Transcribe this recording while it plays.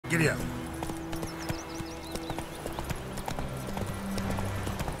Giddy up.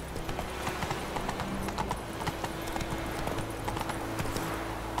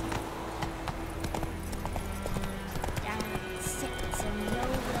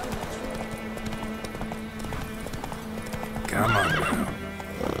 Come on now.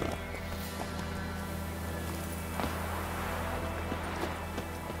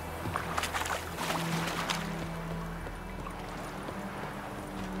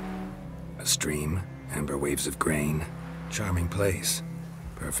 A stream, amber waves of grain. Charming place.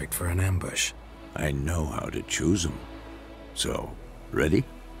 Perfect for an ambush. I know how to choose them. So, ready?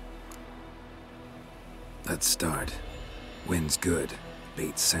 Let's start. Wind's good.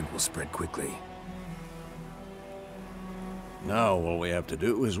 Bait's scent will spread quickly. Now all we have to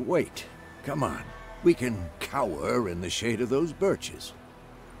do is wait. Come on. We can cower in the shade of those birches.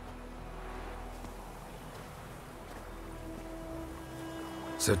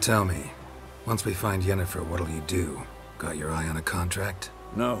 So tell me, once we find Yennefer, what'll you do? Got your eye on a contract?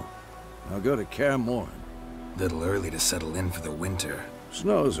 No. I'll go to Kaer Morhen. Little early to settle in for the winter.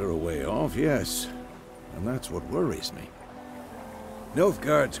 Snows are a way off, yes. And that's what worries me.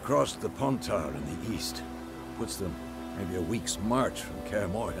 Nilfgaard's crossed the Pontar in the east. Puts them maybe a week's march from Kaer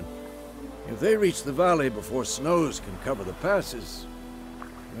Morhen. If they reach the valley before snows can cover the passes,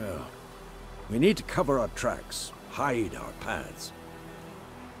 well, we need to cover our tracks, hide our paths.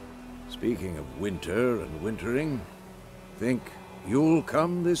 Speaking of winter and wintering, think you'll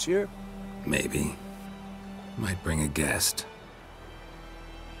come this year? Maybe. Might bring a guest.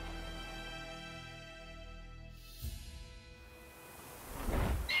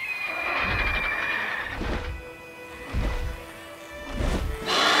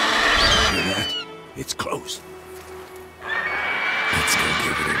 It's close. Let's go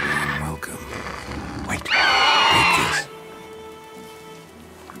give it a warm welcome. Wait. Take this.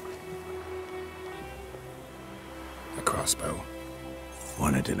 A crossbow.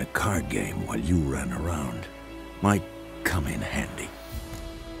 Won it in a card game while you ran around. Might come in handy.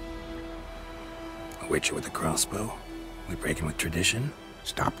 A witcher with a crossbow? We breaking with tradition?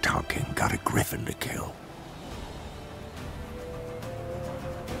 Stop talking. Got a Griffin to kill.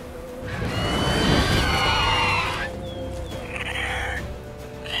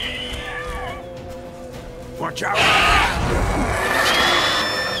 Watch out!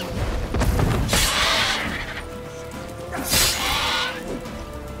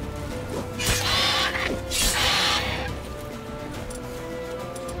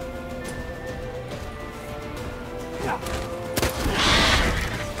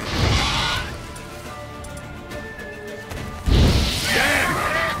 Damn!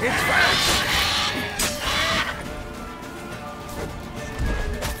 It's fast!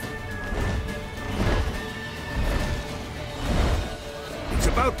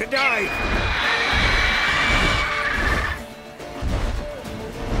 About to die!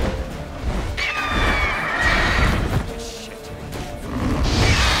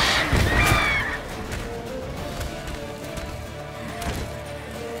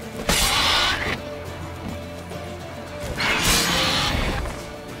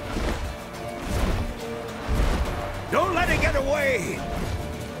 Don't let it get away!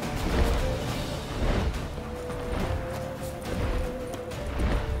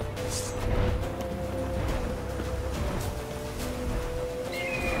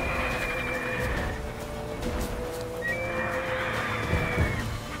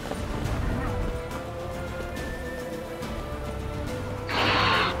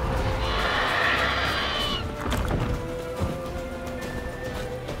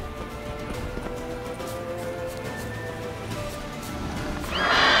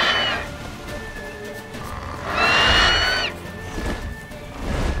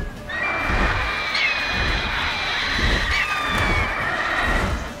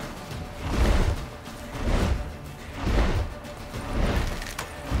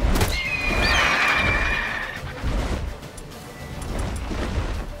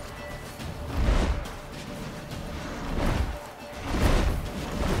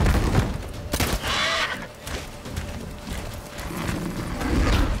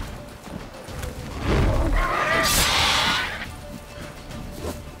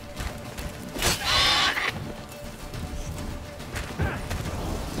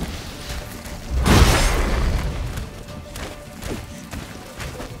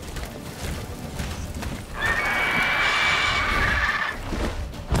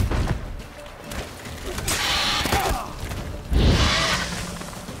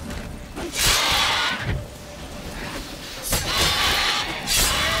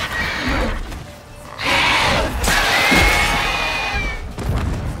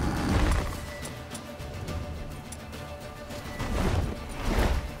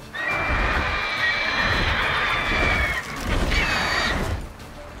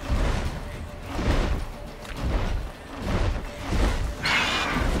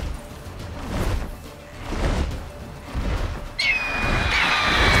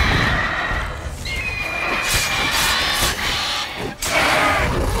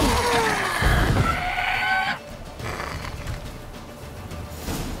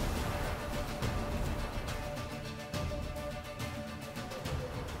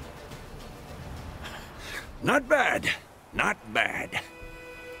 Not bad. Not bad.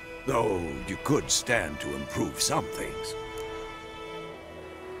 Though you could stand to improve some things.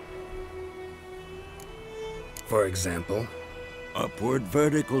 For example? Upward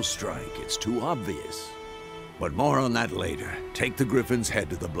vertical strike. It's too obvious. But more on that later. Take the Griffin's head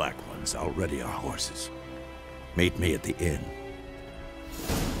to the Black Ones. I'll ready our horses. Meet me at the inn.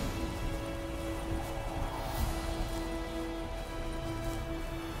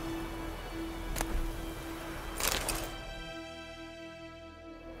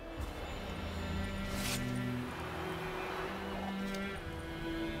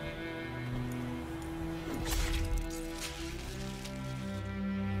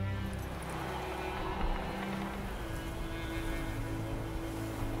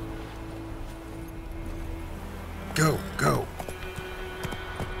 Go, go.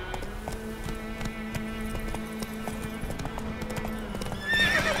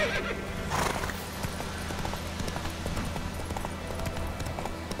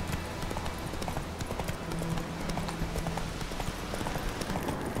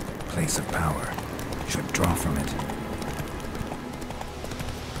 Place of power. Should draw from it.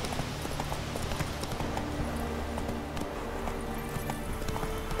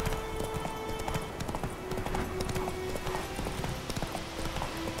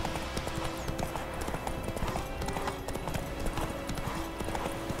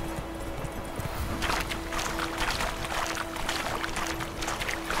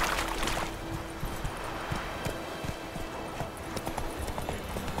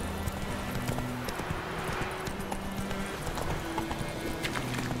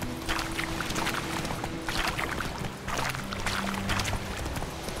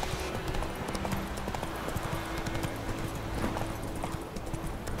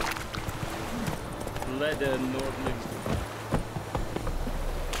 Leather Nordling.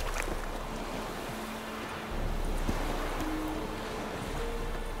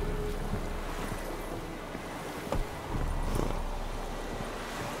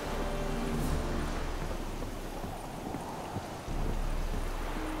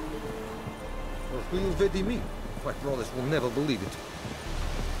 Will you vedi me? My brothers will never believe it.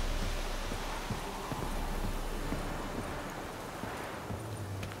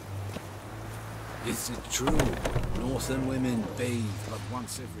 Is it true? Northern women bathe but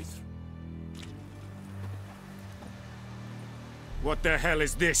once every What the hell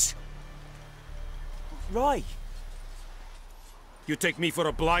is this? Right. You take me for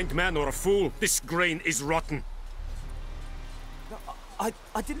a blind man or a fool? This grain is rotten.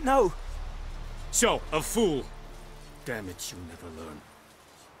 I didn't know. So, a fool. Damn it, you never learn.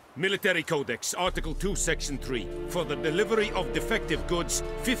 Military Codex, Article 2, Section 3. For the delivery of defective goods,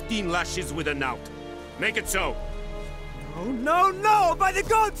 15 lashes with a knout. Make it so. Oh, no, no! By the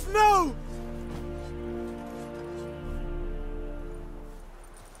gods, no!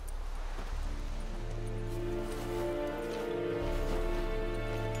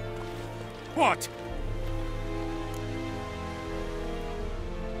 What?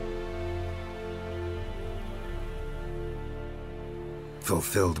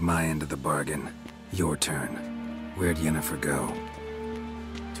 Fulfilled my end of the bargain. Your turn. Where'd Yennefer go?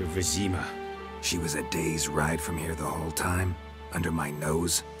 To Vizima. She was a day's ride from here the whole time? Under my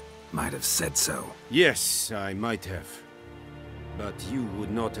nose? Might have said so. Yes, I might have. But you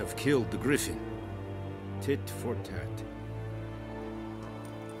would not have killed the Griffin. Tit for tat.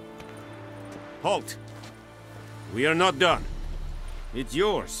 Halt! We are not done. It's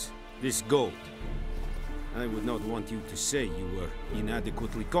yours, this gold. I would not want you to say you were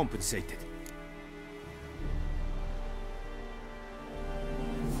inadequately compensated.